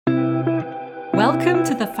Welcome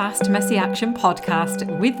to the Fast Messy Action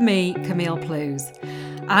podcast with me, Camille Plews.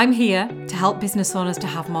 I'm here to help business owners to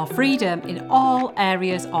have more freedom in all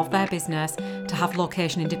areas of their business, to have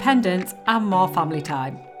location independence and more family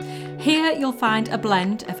time. Here you'll find a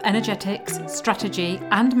blend of energetics, strategy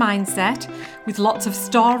and mindset with lots of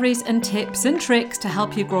stories and tips and tricks to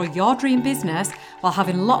help you grow your dream business while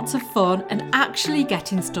having lots of fun and actually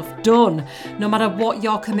getting stuff done, no matter what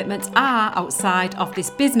your commitments are outside of this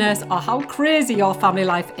business or how crazy your family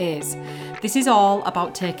life is. This is all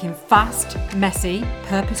about taking fast, messy,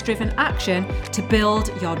 purpose-driven action to build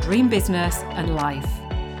your dream business and life.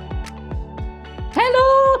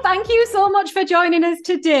 Hello, thank you so much for joining us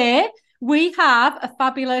today. We have a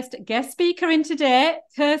fabulous guest speaker in today,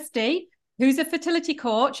 Kirsty, who's a fertility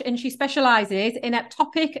coach, and she specialises in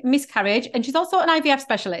ectopic miscarriage, and she's also an IVF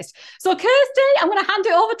specialist. So Kirsty, I'm going to hand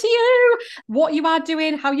it over to you, what you are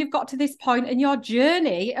doing, how you've got to this point in your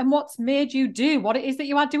journey, and what's made you do what it is that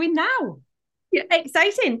you are doing now. Yeah,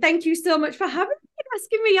 exciting. Thank you so much for having me,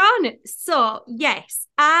 asking me on. So yes,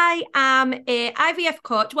 I am a IVF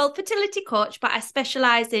coach, fertility coach, but I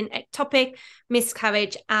specialise in ectopic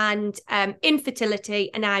miscarriage and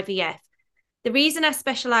infertility and IVF. The reason I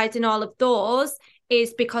specialise in all of those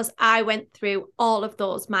is because I went through all of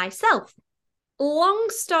those myself. Long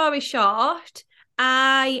story short,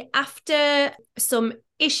 after some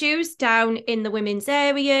issues down in the women's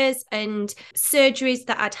areas and surgeries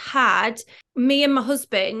that I'd had, me and my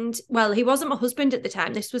husband, well, he wasn't my husband at the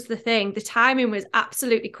time. This was the thing. The timing was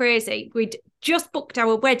absolutely crazy. We'd just booked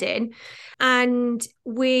our wedding and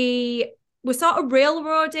we were sort of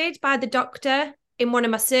railroaded by the doctor in one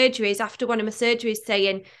of my surgeries, after one of my surgeries,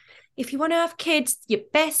 saying, if you want to have kids, your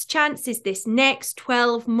best chance is this next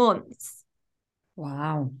 12 months.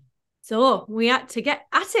 Wow. So we had to get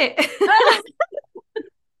at it.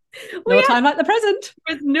 No time like the present.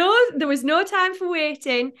 There was no time for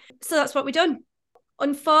waiting. So that's what we done.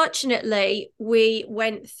 Unfortunately, we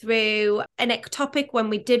went through an ectopic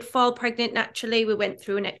when we did fall pregnant naturally. We went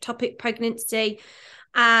through an ectopic pregnancy.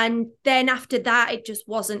 And then after that, it just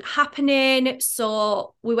wasn't happening.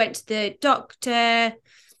 So we went to the doctor.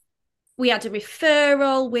 We had a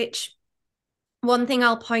referral, which one thing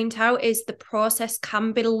I'll point out is the process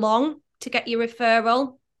can be long to get your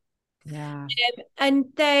referral. Yeah. And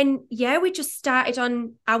then, we just started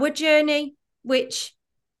on our journey, which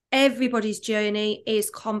everybody's journey is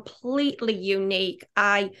completely unique.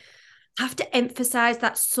 I have to emphasize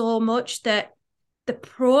that so much, that the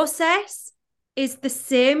process is the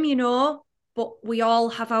same, but we all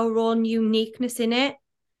have our own uniqueness in it.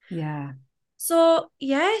 Yeah. So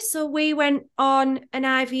we went on an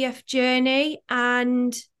IVF journey,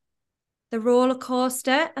 and the roller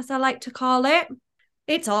coaster, as I like to call it,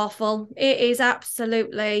 it's awful. It is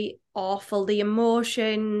absolutely awful. The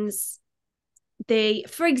emotions,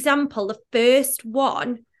 for example, the first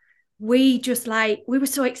one, we were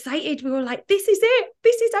so excited. We were like, this is it.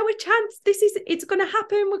 This is our chance. It's going to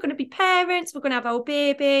happen. We're going to be parents. We're going to have our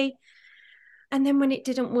baby. And then when it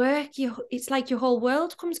didn't work, it's like your whole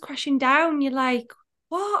world comes crashing down. You're like,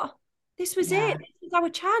 what? This was it. This is our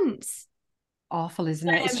chance. Awful, isn't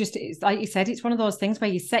it? It's like you said, it's one of those things where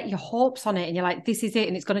you set your hopes on it and you're like, this is it,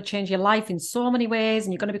 and it's going to change your life in so many ways,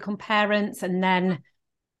 and you're going to become parents, and then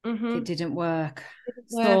it didn't work.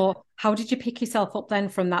 So how did you pick yourself up then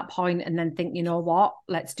from that point and then think, you know what,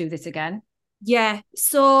 let's do this again? Yeah.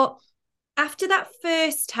 So after that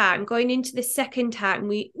first time, going into the second time,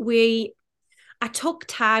 I took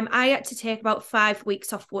time. I had to take about 5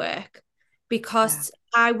 weeks off work because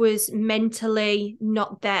I was mentally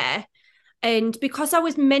not there. And because I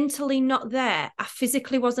was mentally not there, I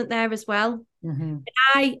physically wasn't there as well. Mm-hmm.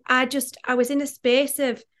 I was in a space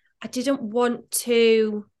of, I didn't want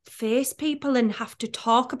to face people and have to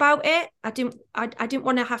talk about it. I didn't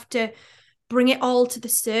want to have to bring it all to the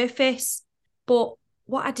surface. But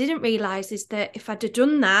what I didn't realize is that if I'd have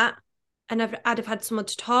done that, and I'd have had someone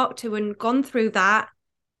to talk to and gone through that,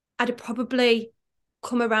 I'd have probably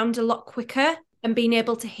come around a lot quicker and been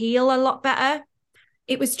able to heal a lot better.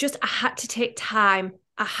 It was just, I had to take time.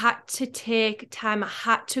 I had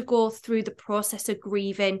to go through the process of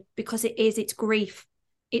grieving, because it's grief.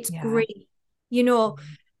 It's grief.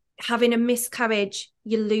 Having a miscarriage,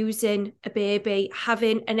 you're losing a baby.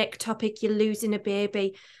 Having an ectopic, you're losing a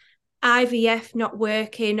baby. IVF not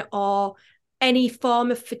working, or any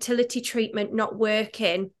form of fertility treatment not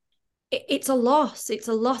working. It's a loss. It's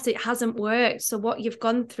a loss. It hasn't worked. So what you've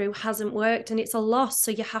gone through hasn't worked, and it's a loss.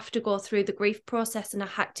 So you have to go through the grief process, and I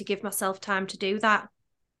had to give myself time to do that.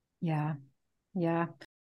 Yeah. Yeah.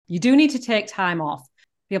 You do need to take time off,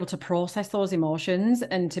 be able to process those emotions,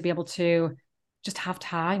 and to be able to just have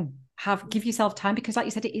time. Give yourself time, because like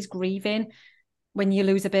you said, it is grieving. When you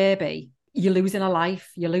lose a baby, you're losing a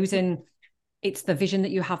life. It's the vision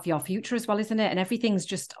that you have for your future as well, isn't it? And everything's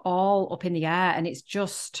just all up in the air, and it's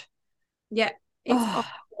just, yeah,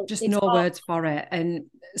 just no words for it. And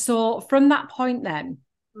so from that point then,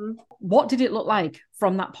 what did it look like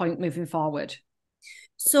from that point moving forward?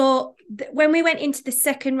 So when we went into the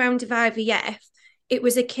second round of IVF, it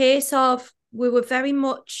was a case of, we were very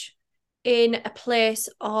much in a place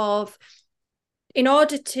of, in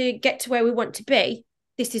order to get to where we want to be,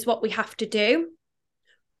 this is what we have to do.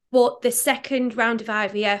 But the second round of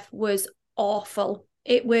IVF was awful.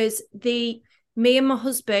 It was me and my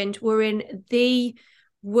husband were in the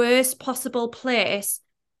worst possible place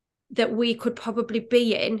that we could probably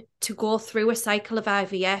be in to go through a cycle of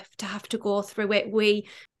IVF, to have to go through it.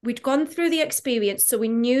 We'd gone through the experience, so we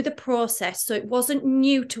knew the process, so it wasn't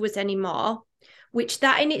new to us anymore, which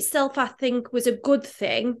that in itself, I think, was a good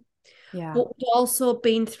thing. Yeah. But we'd also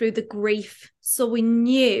been through the grief, so we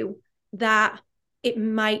knew that it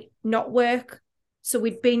might not work. So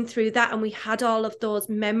we'd been through that, and we had all of those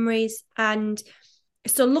memories. And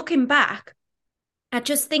so looking back, I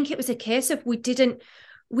just think it was a case of we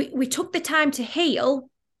took the time to heal,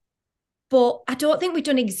 but I don't think we've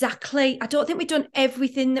done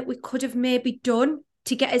everything that we could have maybe done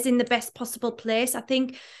to get us in the best possible place. I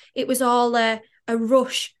think it was all a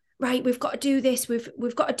rush. Right, we've got to do this.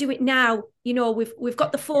 We've got to do it now. You know, we've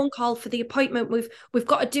got the phone call for the appointment. We've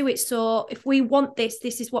got to do it. So if we want this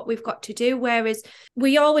is what we've got to do. Whereas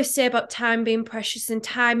we always say about time being precious, and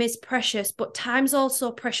time is precious, but time's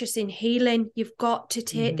also precious in healing. You've got to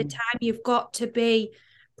take the time. You've got to be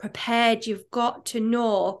prepared. You've got to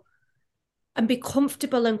know and be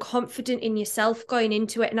comfortable and confident in yourself going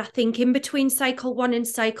into it. And I think in between cycle 1 and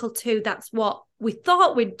cycle 2, that's what we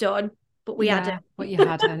thought we'd done, but we hadn't. But you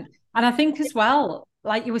hadn't. And I think as well,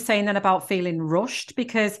 like you were saying then about feeling rushed,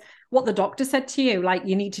 because what the doctor said to you, like,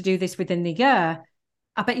 you need to do this within the year.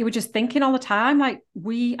 I bet you were just thinking all the time, like,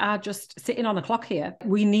 we are just sitting on a clock here.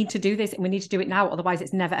 We need to do this, and we need to do it now. Otherwise,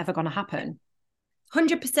 it's never, ever going to happen.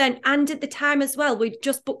 100%. And at the time as well, we'd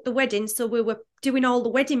just booked the wedding, so we were doing all the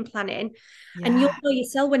wedding planning. Yeah. And you'll know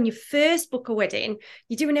yourself, when you first book a wedding,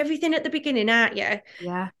 you're doing everything at the beginning, aren't you?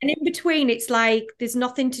 Yeah. And in between, it's like there's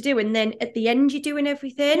nothing to do, and then at the end, you're doing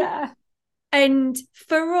everything. Yeah. And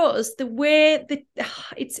for us, the way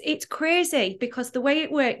it's crazy, because the way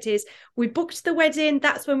it worked is, we booked the wedding.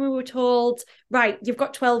 That's when we were told, right, you've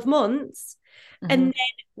got 12 months. And then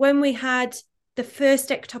when we had the first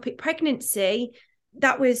ectopic pregnancy,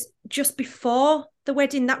 that was just before the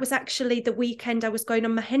wedding. That was actually the weekend I was going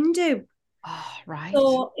on my hen do. Oh, right.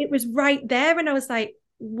 So it was right there. And I was like,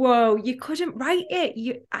 whoa, you couldn't write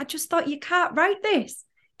it. I just thought, you can't write this.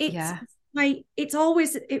 Like,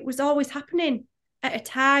 it was always happening at a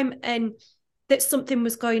time, and that something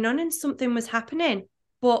was going on and something was happening.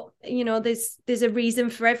 But, you know, there's a reason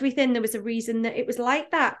for everything. There was a reason that it was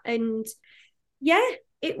like that. And yeah,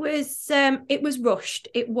 it was rushed.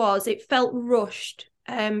 It felt rushed,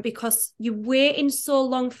 because you're waiting so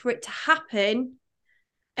long for it to happen,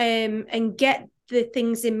 and get the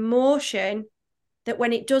things in motion, that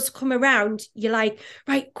when it does come around, you're like,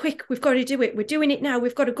 right, quick, we've got to do it. We're doing it now.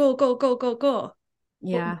 We've got to go, go, go, go, go.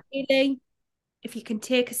 Yeah. But really, if you can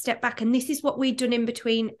take a step back, and this is what we'd done in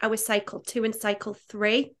between our cycle 2 and cycle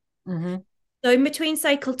 3. So in between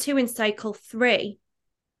cycle 2 and cycle 3,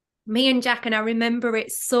 me and Jack, and I remember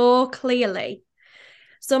it so clearly.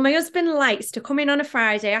 So my husband likes to come in on a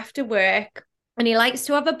Friday after work, and he likes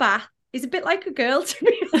to have a bath. He's a bit like a girl, to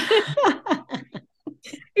be honest.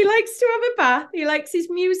 He likes to have a bath. He likes his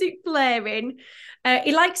music blaring.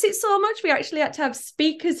 He likes it so much, we actually had to have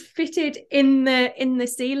speakers fitted in the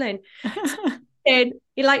ceiling. And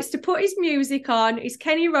he likes to put his music on, his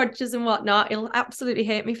Kenny Rogers and whatnot. He'll absolutely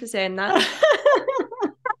hate me for saying that.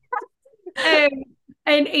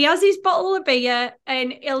 And he has his bottle of beer,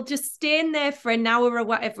 and he'll just stay in there for an hour or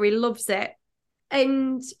whatever. He loves it.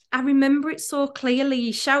 And I remember it so clearly.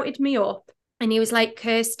 He shouted me up, and he was like,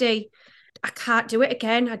 Kirsty, I can't do it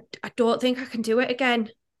again. I don't think I can do it again.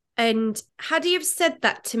 And had he have said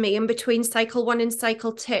that to me in between cycle 1 and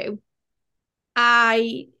cycle 2,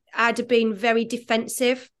 I'd have been very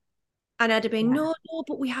defensive, and I'd have been, no,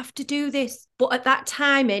 but we have to do this. But at that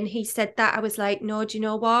timing, he said that, I was like, no, do you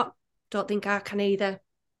know what? Don't think I can either.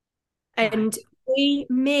 And we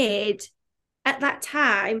made, at that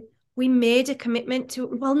time, we made a commitment to,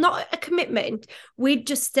 well, not a commitment. We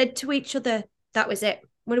just said to each other, that was it.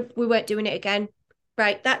 We weren't doing it again.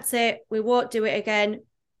 Right, that's it. We won't do it again.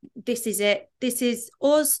 This is it. This is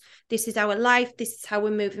us. This is our life. This is how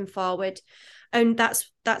we're moving forward. And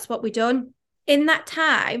that's what we done. in that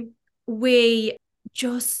time, we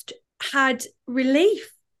just had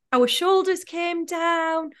relief. Our shoulders came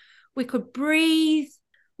down, we could breathe.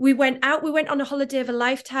 We went out, we went on a holiday of a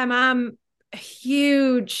lifetime. I'm a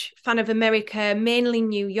huge fan of America, mainly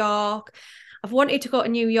New York. I've wanted to go to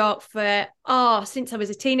New York since I was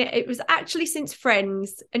a teenager. It was actually since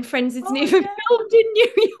Friends, and Friends isn't even filmed in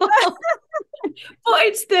New York. But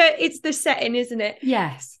it's the setting, isn't it?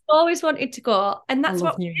 Yes. Always wanted to go, and that's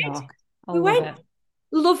what New York. we went.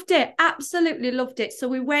 Loved it, absolutely loved it. So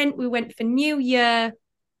we went for New Year.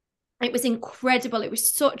 It was incredible. It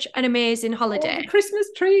was such an amazing holiday. The Christmas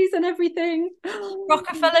trees and everything.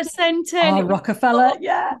 Rockefeller Center. Oh, Rockefeller,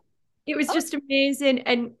 yeah. It was just amazing.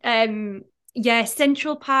 And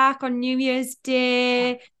Central Park on New Year's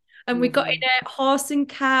Day. And we got in a horse and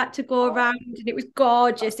cart to go around, and it was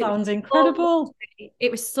gorgeous. That sounds incredible.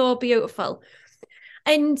 It was so beautiful.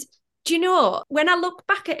 And do you know, when I look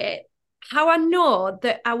back at it, how I know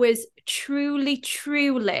that I was truly,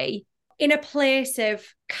 truly in a place of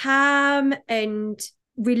calm and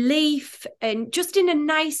relief and just in a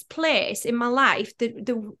nice place in my life,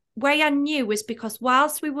 the way I knew was because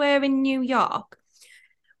whilst we were in New York,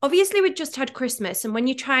 obviously we'd just had Christmas, and when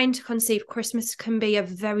you're trying to conceive, Christmas can be a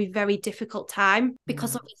very, very difficult time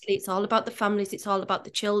because obviously it's all about the families, it's all about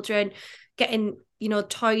the children, getting,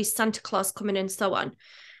 toys, Santa Claus coming and so on.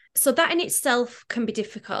 So that in itself can be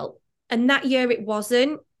difficult. And that year it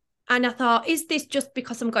wasn't. And I thought, is this just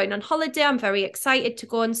because I'm going on holiday? I'm very excited to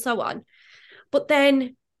go and so on. But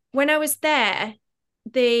then when I was there,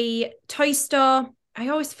 the toy store, I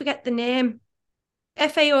always forget the name,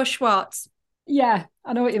 FAO Schwartz. Yeah,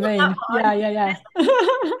 I know what you mean. Yeah.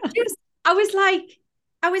 I was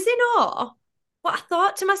in awe. But I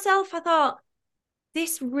thought to myself,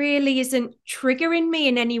 this really isn't triggering me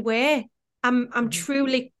in any way. I'm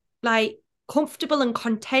truly comfortable and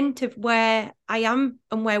content of where I am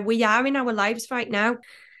and where we are in our lives right now.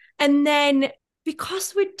 And then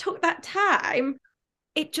because we took that time,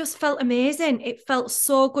 it just felt amazing. It felt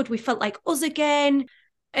so good. We felt like us again,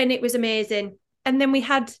 and it was amazing. And then we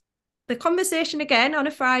had the conversation again on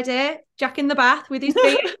a Friday, Jack in the bath with his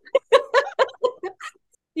beer.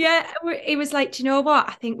 Yeah, he was like, do you know what?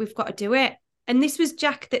 I think we've got to do it. And this was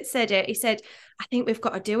Jack that said it. He said, I think we've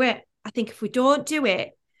got to do it. I think if we don't do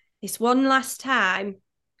it this one last time,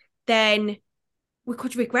 then we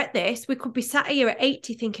could regret this. We could be sat here at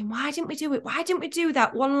 80 thinking, why didn't we do it? Why didn't we do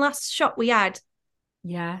that one last shot we had?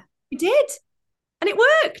 Yeah. We did. And it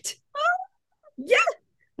worked. Yeah.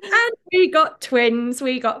 And we got twins.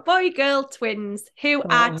 We got boy-girl twins who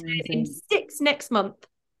are turning 6 next month.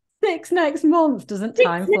 6 next month. Doesn't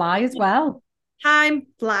time fly as well? Time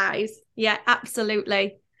flies. Yeah,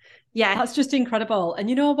 absolutely. Yeah. That's just incredible.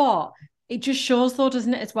 And you know what? It just shows, though,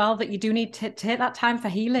 doesn't it, as well, that you do need to take that time for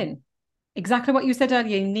healing. Exactly what you said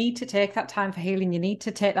earlier. You need to take that time for healing. You need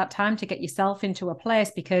to take that time to get yourself into a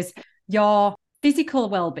place, because your physical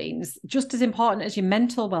well-being is just as important as your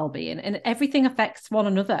mental well-being, and everything affects one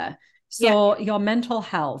another. So your mental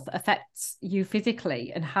health affects you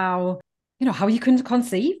physically, and how you can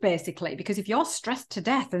conceive, basically, because if you're stressed to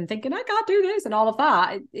death and thinking, I can't do this and all of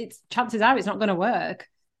that, it's chances are it's not going to work.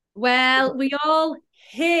 Well, we all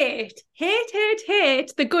hate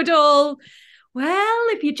the good old, well,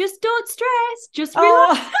 if you just don't stress, just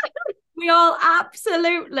relax. We all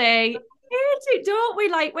absolutely hate it, don't we?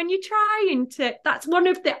 Like when you're trying to, that's one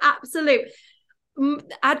of the absolute,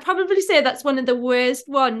 I'd probably say that's one of the worst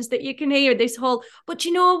ones that you can hear, this whole, but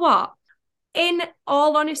you know what? In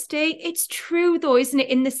all honesty, it's true though, isn't it?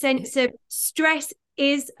 In the sense of stress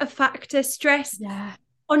is a factor. Stress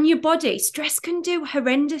on your body. Stress can do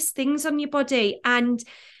horrendous things on your body. And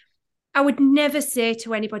I would never say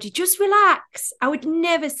to anybody, just relax. I would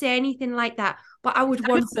never say anything like that. But I would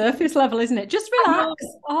want surface level, isn't it? Just relax.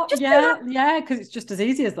 Relax. Because it's just as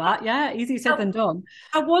easy as that. Yeah, easier said than done.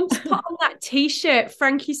 I once put on that T-shirt,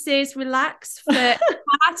 Frankie says relax, for a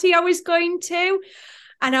party I was going to.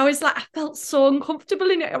 And I was like, I felt so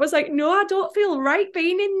uncomfortable in it. I was like, no, I don't feel right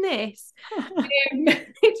being in this.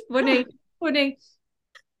 It's funny.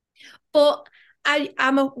 But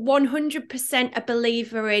I'm a 100% a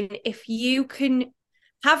believer in, if you can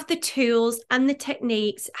have the tools and the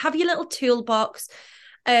techniques, have your little toolbox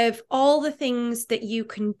of all the things that you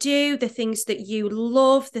can do, the things that you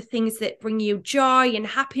love, the things that bring you joy and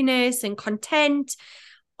happiness and content,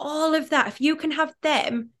 all of that. If you can have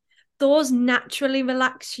them, those naturally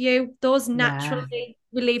relax you. Those naturally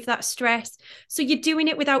relieve that stress. So you're doing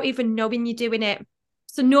it without even knowing you're doing it.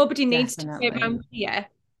 So nobody needs to go around here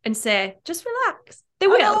and say, just relax. They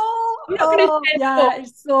will. I'm not going to say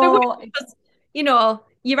it's so...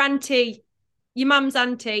 your auntie Your mum's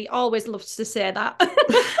auntie always loves to say that.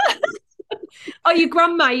 Oh, your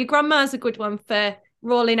grandma. Your grandma's a good one for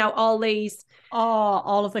rolling out all these. Oh,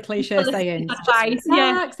 all of the cliche sayings. Just Advice.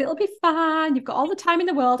 Yeah. relax, it'll be fine. You've got all the time in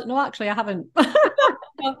the world. No, actually, I haven't.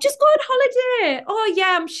 Just go on holiday. Oh,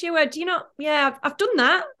 yeah, I'm sure. Do you know? Yeah, I've done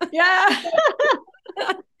that. Yeah.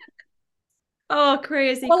 Oh,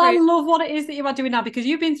 crazy, Well, crazy. I love what it is that you are doing now, because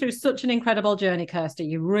you've been through such an incredible journey, Kirsty.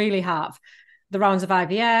 You really have. The rounds of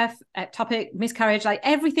IVF, ectopic, miscarriage, like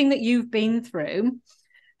everything that you've been through.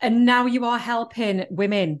 And now you are helping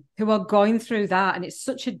women who are going through that. And it's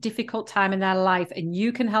such a difficult time in their life. And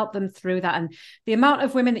you can help them through that. And the amount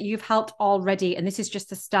of women that you've helped already, and this is just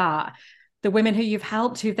the start, the women who you've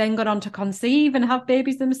helped who've then gone on to conceive and have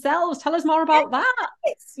babies themselves. Tell us more about that.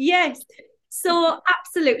 Yes. So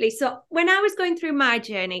absolutely. So when I was going through my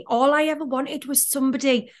journey, all I ever wanted was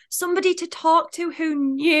somebody to talk to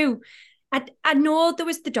who knew. I know there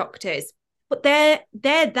was the doctors, but they're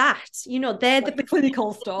that, they're Like the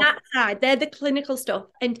clinical stuff. that side, they're the clinical stuff.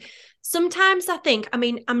 And sometimes I think, I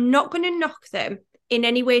mean, I'm not going to knock them in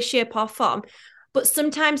any way, shape, or form, but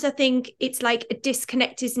sometimes I think it's like a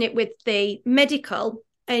disconnect, isn't it, with the medical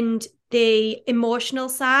and the emotional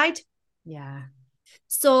side. Yeah.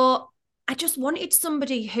 So I just wanted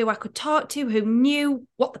somebody who I could talk to, who knew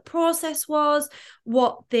what the process was,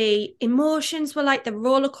 what the emotions were like, the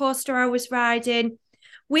roller coaster I was riding.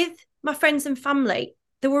 With my friends and family,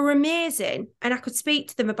 they were amazing and I could speak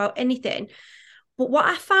to them about anything. But what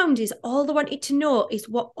I found is all they wanted to know is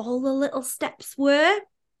what all the little steps were.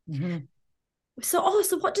 Mm-hmm. So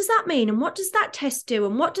what does that mean? And what does that test do?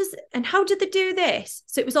 And how did they do this?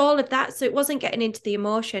 So it was all of that. So it wasn't getting into the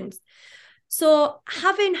emotions. So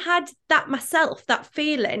having had that myself, that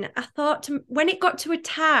feeling, I thought when it got to a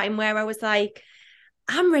time where I was like,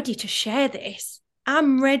 I'm ready to share this.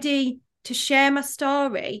 I'm ready to share my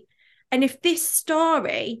story. And if this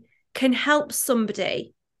story can help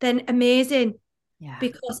somebody, then amazing. Yeah.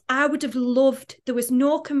 Because I would have loved, there was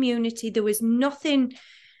no community, there was nothing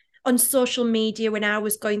on social media when I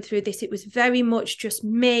was going through this. It was very much just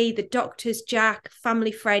me, the doctors, Jack,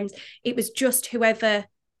 family, friends. It was just whoever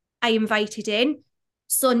I invited in.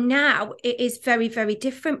 So now it is very, very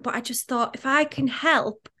different. But I just thought, if I can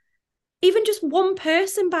help even just one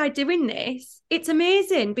person by doing this, it's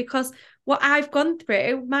amazing, because what I've gone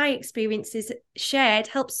through, my experiences shared,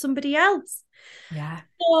 helps somebody else. Yeah.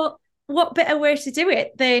 So what better way to do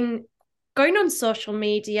it than going on social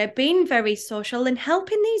media, being very social and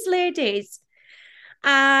helping these ladies?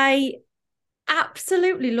 I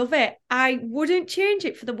absolutely love it. I wouldn't change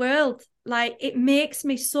it for the world. Like, it makes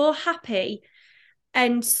me so happy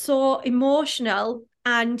and so emotional.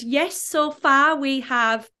 And yes, so far we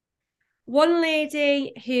have one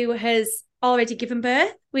lady who has already given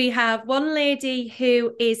birth. We have one lady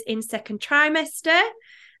who is in second trimester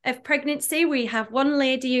of pregnancy. We have one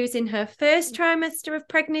lady who's in her first trimester of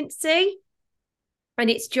pregnancy. And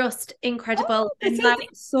it's just incredible. This And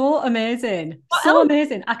is so amazing. what So else?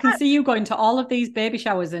 amazing. I can see you going to all of these baby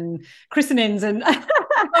showers and christenings and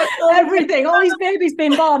everything. All these babies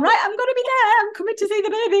being born. Right, I'm going to be there. I'm coming to see the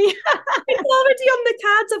baby. It's already on the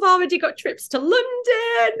cards. I've already got trips to London.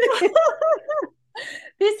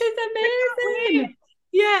 This is amazing.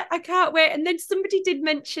 Yeah, I can't wait. And then somebody did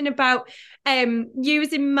mention about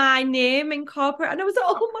using my name in corporate, and I was like,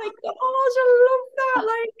 oh my gosh, I love that.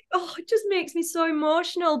 Like, oh, it just makes me so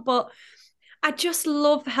emotional. But I just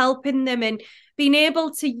love helping them and being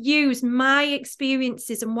able to use my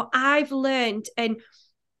experiences and what I've learned. And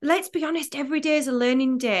let's be honest, every day is a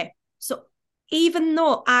learning day. So even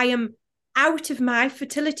though I am out of my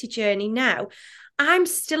fertility journey now, I'm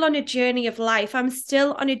still on a journey of life. I'm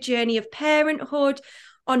still on a journey of parenthood,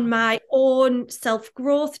 on my own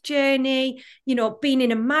self-growth journey. Being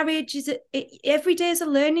in a marriage every day is a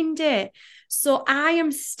learning day. So I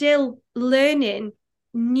am still learning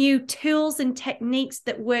new tools and techniques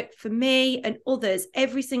that work for me and others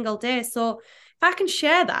every single day. So if I can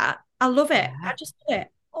share that, I love it. Yeah. I just love it.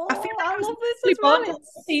 Oh, I feel like I I was love this really as well. born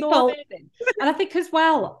It's people. so amazing. And I think as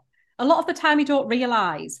well, a lot of the time you don't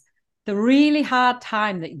realize the really hard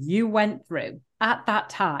time that you went through at that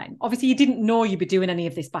time. Obviously, you didn't know you'd be doing any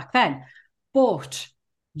of this back then, but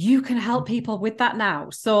you can help people with that now.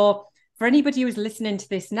 So for anybody who's listening to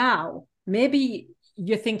this now, maybe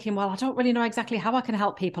you're thinking, well, I don't really know exactly how I can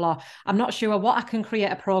help people, or I'm not sure what I can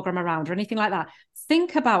create a program around or anything like that.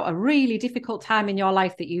 Think about a really difficult time in your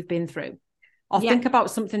life that you've been through, or think about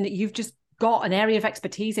something that you've just got an area of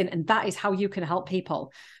expertise in, and that is how you can help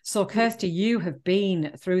people. So Kirsty, you have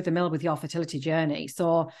been through the mill with your fertility journey.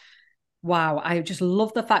 So wow, I just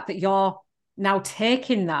love the fact that you're now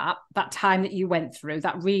taking that time that you went through,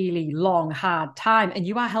 that really long, hard time, and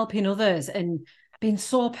you are helping others and being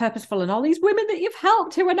so purposeful, and all these women that you've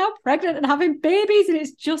helped who are now pregnant and having babies, and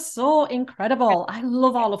it's just so incredible. I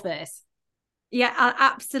love all of this. Yeah, I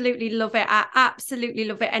absolutely love it. I absolutely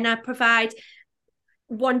love it. And I provide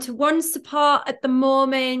one-to-one support at the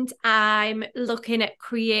moment. I'm looking at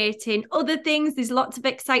creating other things. There's lots of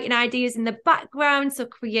exciting ideas in the background. So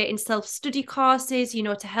creating self-study courses, you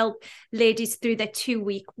know, to help ladies through their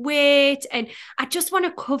 2-week wait. And I just want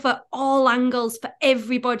to cover all angles for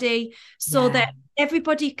everybody so that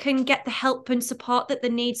everybody can get the help and support that they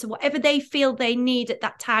need. So whatever they feel they need at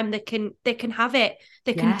that time, they can have it.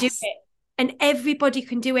 They can do it. And everybody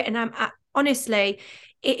can do it. And honestly,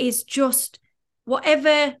 it is just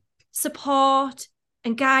whatever support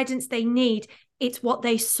and guidance they need, it's what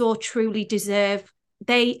they so truly deserve.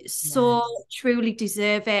 They so truly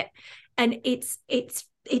deserve it. And it's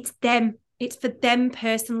them. It's for them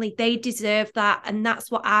personally. They deserve that. And that's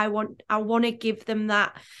what I want. I want to give them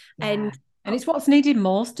that. And it's what's needed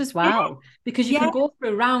most as well, because you can go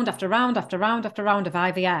through round after round after round after round of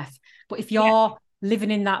IVF. But if you're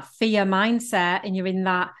living in that fear mindset and you're in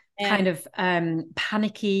that kind of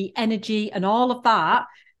panicky energy and all of that,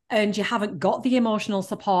 and you haven't got the emotional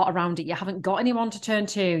support around it, you haven't got anyone to turn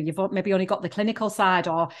to, you've maybe only got the clinical side,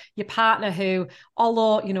 or your partner who,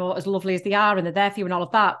 although, you know, as lovely as they are and they're there for you and all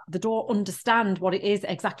of that, they don't understand what it is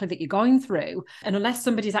exactly that you're going through. And unless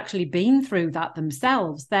somebody's actually been through that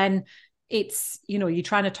themselves, then it's, you know, you're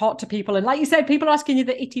trying to talk to people, and like you said, people are asking you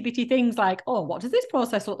the itty bitty things like, oh, what does this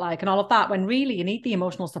process look like, and all of that, when really you need the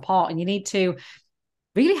emotional support, and you need to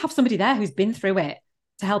really have somebody there who's been through it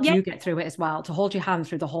to help you get through it as well, to hold your hand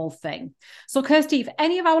through the whole thing. So Kirsty, if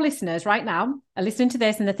any of our listeners right now are listening to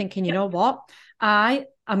this and they're thinking, you know what, I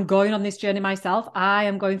am going on this journey myself, I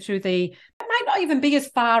am going through it might not even be as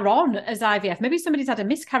far on as IVF. Maybe somebody's had a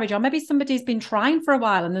miscarriage, or maybe somebody's been trying for a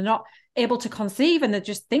while and they're not able to conceive and they're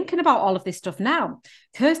just thinking about all of this stuff now.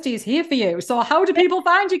 Kirsty is here for you. So how do people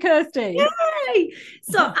find you, Kirsty? Yay!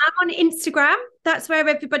 So I'm on Instagram. That's where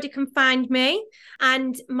everybody can find me.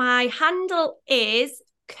 And my handle is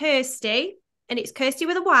Kirsty, and it's Kirsty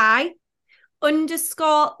with a Y,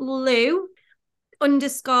 _Lou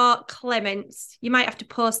 _Clements. You might have to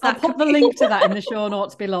post that. I'll put the link to that in the show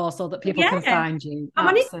notes below so that people can find you. I'm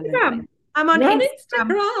on Instagram.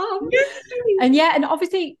 And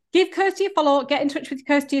obviously give Kirsty a follow, get in touch with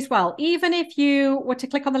Kirsty as well. Even if you were to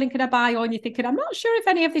click on the link in her bio and you're thinking, I'm not sure if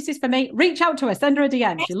any of this is for me, reach out to her, send her a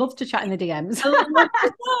DM. She loves to chat in the DMs.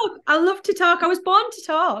 I love to talk. I was born to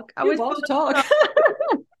talk.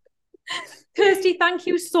 Kirsty, thank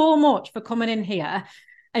you so much for coming in here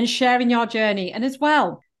and sharing your journey, and as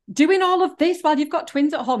well doing all of this while you've got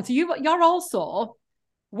twins at home. So you're also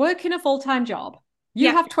working a full-time job. You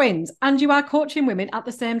have twins and you are coaching women at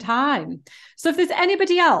the same time. So if there's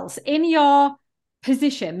anybody else in your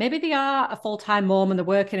position, maybe they are a full-time mom and they're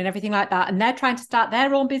working and everything like that, and they're trying to start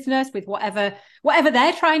their own business with whatever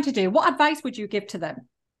they're trying to do, what advice would you give to them?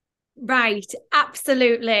 Right,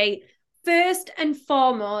 absolutely. First and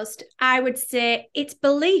foremost, I would say it's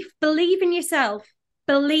belief. Believe in yourself.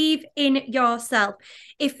 Believe in yourself.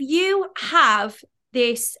 If you have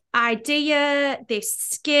this idea, this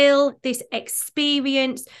skill, this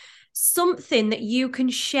experience, something that you can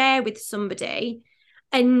share with somebody,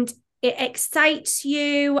 and it excites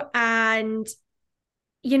you, and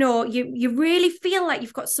you know, you really feel like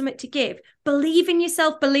you've got something to give, believe in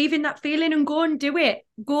yourself, believe in that feeling, and go and do it.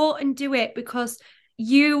 Go and do it, because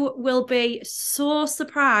you will be so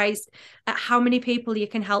surprised at how many people you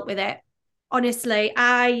can help with it. Honestly,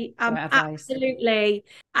 I am absolutely,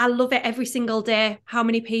 I love it every single day. How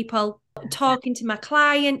many people, talking to my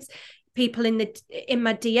clients, people in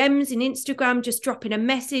my DMs in Instagram, just dropping a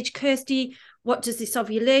message, Kirsty, what does this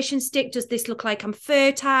ovulation stick? Does this look like I'm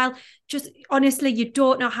fertile? Just honestly, you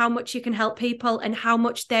don't know how much you can help people and how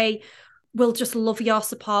much they will just love your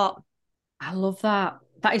support. I love that.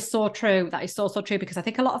 That is so true. That is so true, because I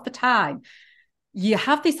think a lot of the time you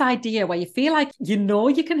have this idea where you feel like, you know,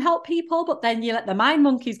 you can help people, but then you let the mind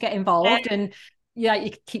monkeys get involved, and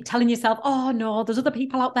you keep telling yourself, oh no, there's other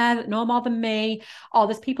people out there that know more than me, or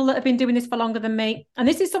there's people that have been doing this for longer than me. And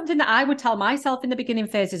this is something that I would tell myself in the beginning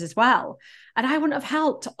phases as well. And I wouldn't have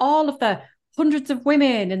helped all of the hundreds of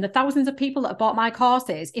women and the thousands of people that have bought my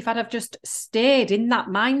courses if I'd have just stayed in that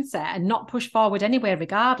mindset and not pushed forward anyway,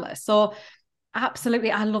 regardless. So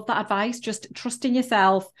absolutely, I love that advice. Just trust in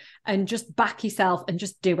yourself and just back yourself and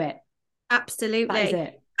just do it. Absolutely. That is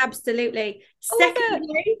it. Absolutely.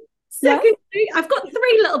 Secondly, I've got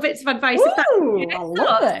 3 little bits of advice. Ooh, I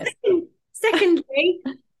love this. Secondly,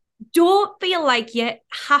 don't feel like you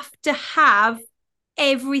have to have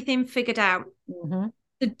everything figured out. Mm-hmm.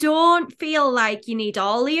 So don't feel like you need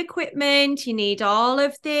all the equipment, you need all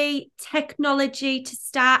of the technology to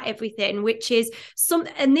start everything, which is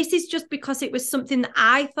and this is just because it was something that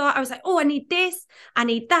I thought. I was like, oh, I need this, I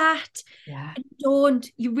need that. Yeah. And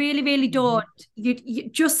you really, really don't. You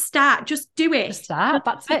just start, just do it. Just start.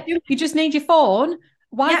 That's it. Do it. You just need your phone,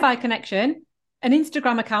 Wi-Fi Yeah. connection, an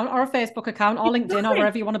Instagram account or a Facebook account or LinkedIn or Exactly.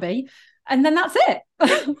 wherever you want to be. And then that's it.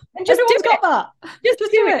 And just Everyone's do got it. that. Just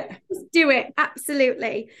do it. Just do it.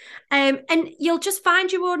 Absolutely. And you'll just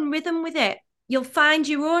find your own rhythm with it. You'll find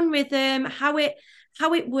your own rhythm, how it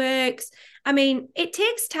works. I mean, it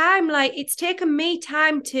takes time. Like, it's taken me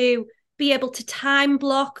time to be able to time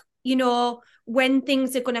block, when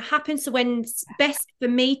things are going to happen. So when's best for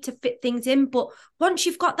me to fit things in. But once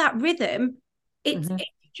you've got that rhythm, it's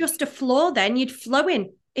just a flow. Then you'd flow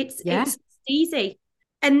in. It's easy.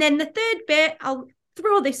 And then the third bit, I'll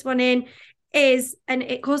throw this one in, is, and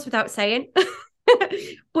it goes without saying,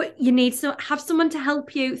 but you need to have someone to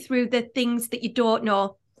help you through the things that you don't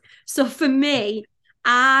know. So for me,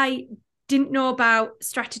 I didn't know about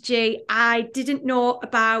strategy. I knew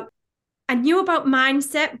about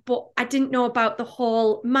mindset, but I didn't know about the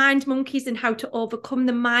whole mind monkeys and how to overcome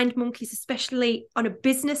the mind monkeys, especially on a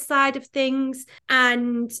business side of things.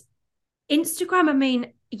 And Instagram, I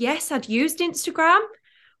mean, yes, I'd used Instagram,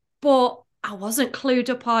 but I wasn't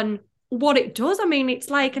clued up on what it does. I mean,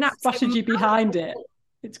 it's like an strategy behind it.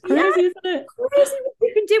 It's crazy, isn't it? Crazy what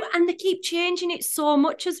you can do. And they keep changing it so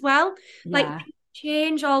much as well. Yeah. Like, they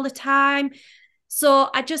change all the time.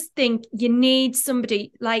 So I just think you need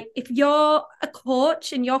somebody, like, if you're a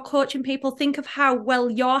coach and you're coaching people, think of how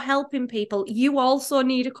well you're helping people. You also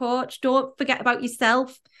need a coach. Don't forget about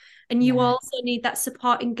yourself. And you also need that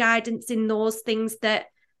support and guidance in those things that,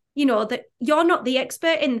 that you're not the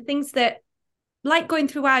expert in, things that, like going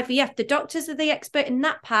through IVF, the doctors are the expert in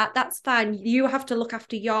that part. That's fine. You have to look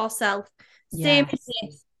after yourself.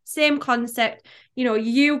 Same concept.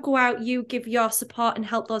 You go out, you give your support and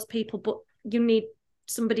help those people, but you need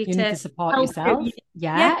somebody to support yourself.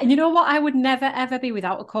 Yeah. And you know what? I would never, ever be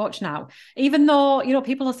without a coach now. Even though,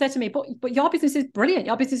 people will say to me, but your business is brilliant.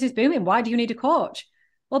 Your business is booming. Why do you need a coach?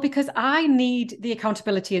 Well, because I need the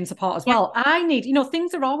accountability and support as well. I need,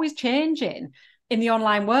 things are always changing in the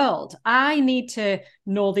online world. I need to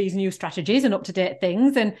know these new strategies and up-to-date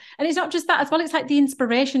things. And it's not just that as well. It's like the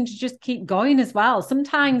inspiration to just keep going as well.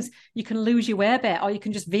 Sometimes you can lose your way a bit, or you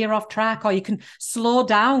can just veer off track, or you can slow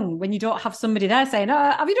down when you don't have somebody there saying,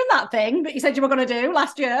 oh, have you done that thing that you said you were going to do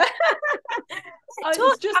last year?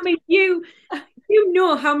 I mean, you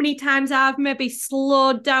know how many times I've maybe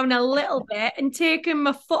slowed down a little bit and taken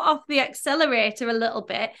my foot off the accelerator a little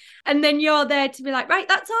bit. And then you're there to be like, right,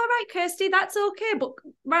 that's all right, Kirsty, that's okay. But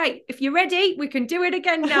right, if you're ready, we can do it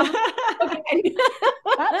again now.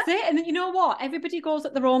 That's it. And then you know what? Everybody goes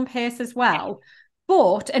at their own pace as well.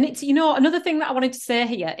 But, and it's, another thing that I wanted to say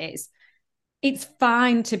here is it's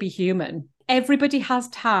fine to be human. Everybody has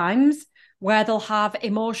times where they'll have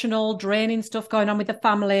emotional, draining stuff going on with the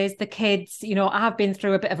families, the kids. I've been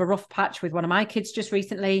through a bit of a rough patch with one of my kids just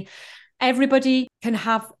recently. Everybody can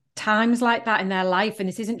have times like that in their life. And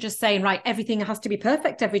this isn't just saying, right, everything has to be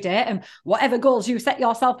perfect every day and whatever goals you set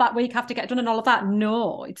yourself that week have to get done and all of that.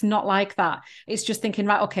 No, it's not like that. It's just thinking,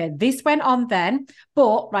 right, okay, this went on then,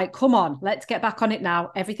 but right, come on, let's get back on it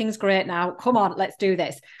now. Everything's great now. Come on, let's do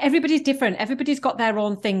this. Everybody's different. Everybody's got their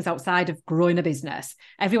own things outside of growing a business.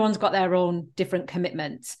 Everyone's got their own different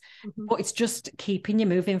commitments, but it's just keeping you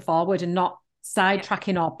moving forward and not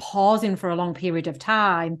sidetracking or pausing for a long period of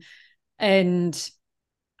time. And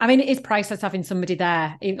I mean, it is priceless having somebody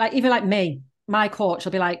there. Even like me, my coach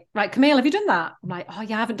will be like, right, Camille, have you done that? I'm like, oh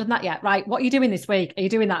yeah, I haven't done that yet. Right, what are you doing this week? Are you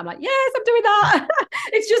doing that? I'm like, yes, I'm doing that.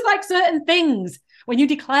 It's just like certain things. When you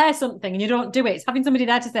declare something and you don't do it, it's having somebody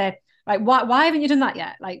there to say, right, why haven't you done that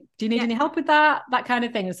yet? Like, do you need any help with that? That kind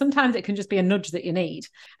of thing. And sometimes it can just be a nudge that you need.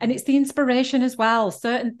 And it's the inspiration as well.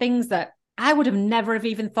 Certain things that I would have never have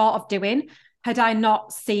even thought of doing had I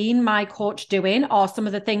not seen my coach doing, or some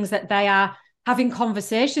of the things that they are having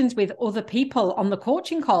conversations with other people on the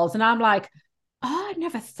coaching calls. And I'm like, oh, I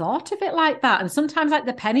never thought of it like that. And sometimes like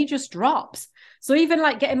the penny just drops. So even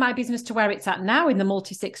like getting my business to where it's at now in the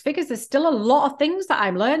multi-six figures, there's still a lot of things that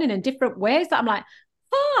I'm learning in different ways that I'm like,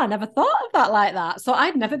 oh, I never thought of that like that. So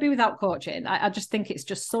I'd never be without coaching. I just think it's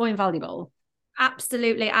just so invaluable.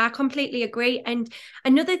 Absolutely. I completely agree. And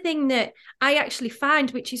another thing that I actually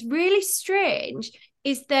find, which is really strange,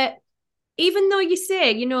 is that even though you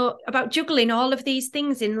say, about juggling all of these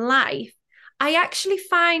things in life, I actually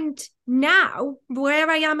find now, where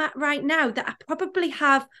I am at right now, that I probably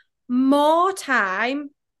have more time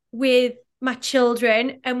with my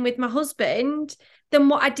children and with my husband than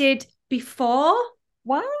what I did before.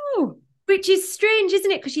 Wow. Which is strange, isn't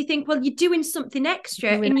it? Because you think, well, you're doing something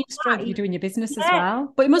extra in your life. You're doing your business as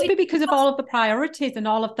well. But it must be because of all of the priorities and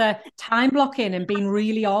all of the time blocking and being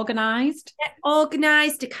really organised.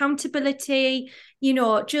 Organised, accountability,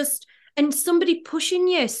 just, and somebody pushing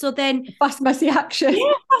you. So then... Fast, messy action.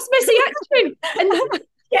 Yeah, fast, messy action. And then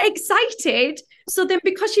get excited. So then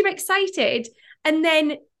because you're excited, and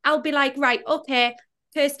then I'll be like, right, okay,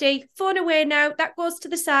 Kirsty, phone away now. That goes to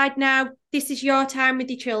the side now. This is your time with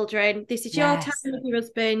your children. This is your time with your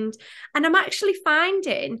husband. And I'm actually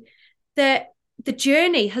finding that the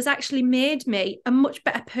journey has actually made me a much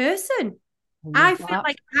better person. I feel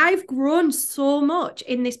like I've grown so much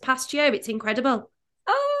in this past year. It's incredible.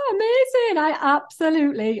 Oh, amazing. I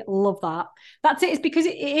absolutely love that. That's it. It's because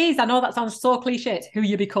it is. I know that sounds so cliche. It's who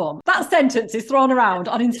you become. That sentence is thrown around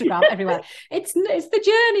on Instagram everywhere. It's the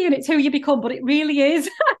journey and it's who you become, but it really is.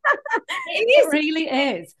 It really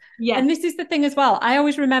is. Yeah. And this is the thing as well. I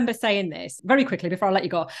always remember saying this very quickly before I let you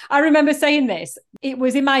go. I remember saying this. It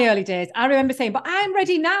was in my early days. I remember saying, but I'm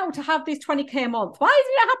ready now to have this 20K a month. Why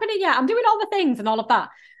isn't it happening yet? I'm doing all the things and all of that.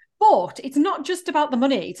 But it's not just about the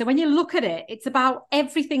money. So when you look at it, it's about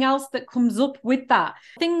everything else that comes up with that.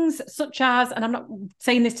 Things such as, and I'm not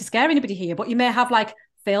saying this to scare anybody here, but you may have like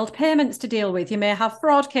failed payments to deal with. You may have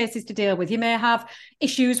fraud cases to deal with. You may have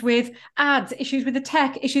issues with ads, issues with the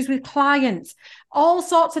tech, issues with clients, all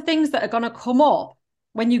sorts of things that are going to come up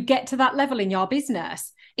when you get to that level in your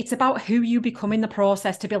business. It's about who you become in the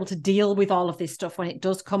process to be able to deal with all of this stuff when it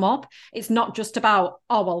does come up. It's not just about,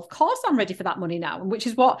 oh, well, of course I'm ready for that money now, which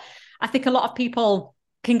is what I think a lot of people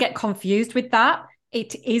can get confused with that.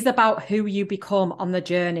 It is about who you become on the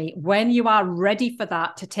journey. When you are ready for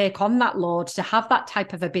that, to take on that load, to have that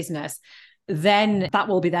type of a business, then that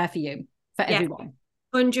will be there for you, for everyone.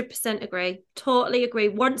 100% agree. Totally agree.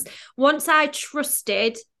 Once I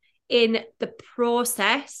trusted in the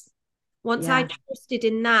process, once I trusted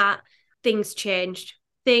in that, things changed.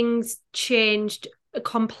 Things changed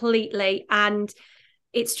completely. And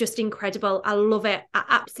it's just incredible. I love it. I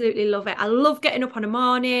absolutely love it. I love getting up on a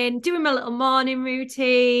morning, doing my little morning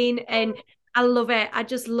routine, and I love it. I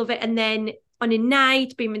just love it. And then on a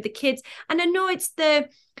night, being with the kids. And I know it's the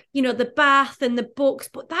bath and the books,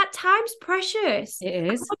 but that time's precious.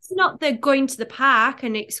 It is. It's not the going to the park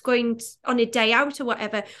and it's going on a day out or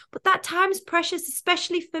whatever, but that time's precious,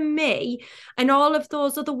 especially for me and all of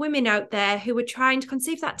those other women out there who are trying to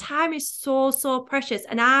conceive. That time is so, so precious.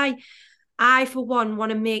 And I for one,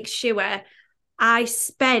 want to make sure I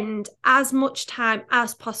spend as much time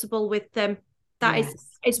as possible with them. That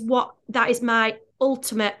is my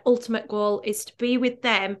ultimate goal, is to be with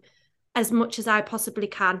them as much as I possibly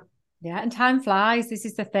can. Yeah, and time flies. This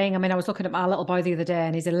is the thing. I mean, I was looking at my little boy the other day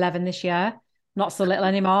and he's 11 this year. Not so little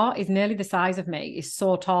anymore. He's nearly the size of me. He's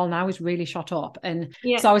so tall now. He's really shot up. And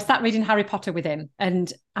so I was sat reading Harry Potter with him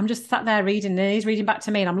and I'm just sat there reading and he's reading back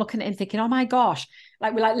to me and I'm looking at him thinking, oh my gosh,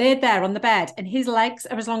 like we're like laid there on the bed and his legs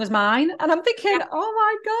are as long as mine. And I'm thinking,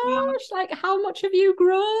 oh my gosh, like how much have you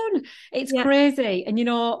grown? It's crazy. And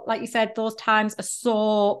like you said, those times are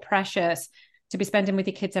so precious to be spending with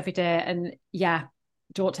your kids every day. And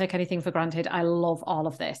don't take anything for granted. I love all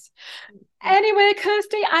of this. Anyway,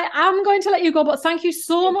 Kirsty, I am going to let you go, but thank you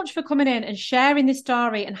so much for coming in and sharing this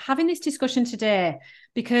story and having this discussion today,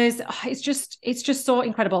 because it's just so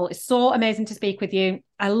incredible. It's so amazing to speak with you.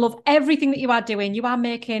 I love everything that you are doing. You are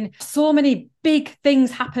making so many big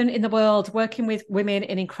things happen in the world, working with women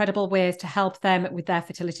in incredible ways to help them with their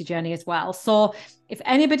fertility journey as well. So if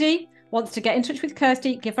anybody wants to get in touch with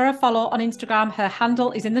Kirsty, give her a follow on Instagram. Her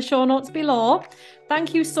handle is in the show notes below.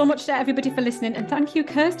 Thank you so much to everybody for listening. And thank you,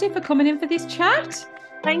 Kirsty, for coming in for this chat.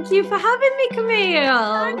 Thank you for having me,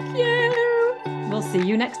 Camille. Thank you. We'll see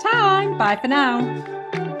you next time. Bye for now.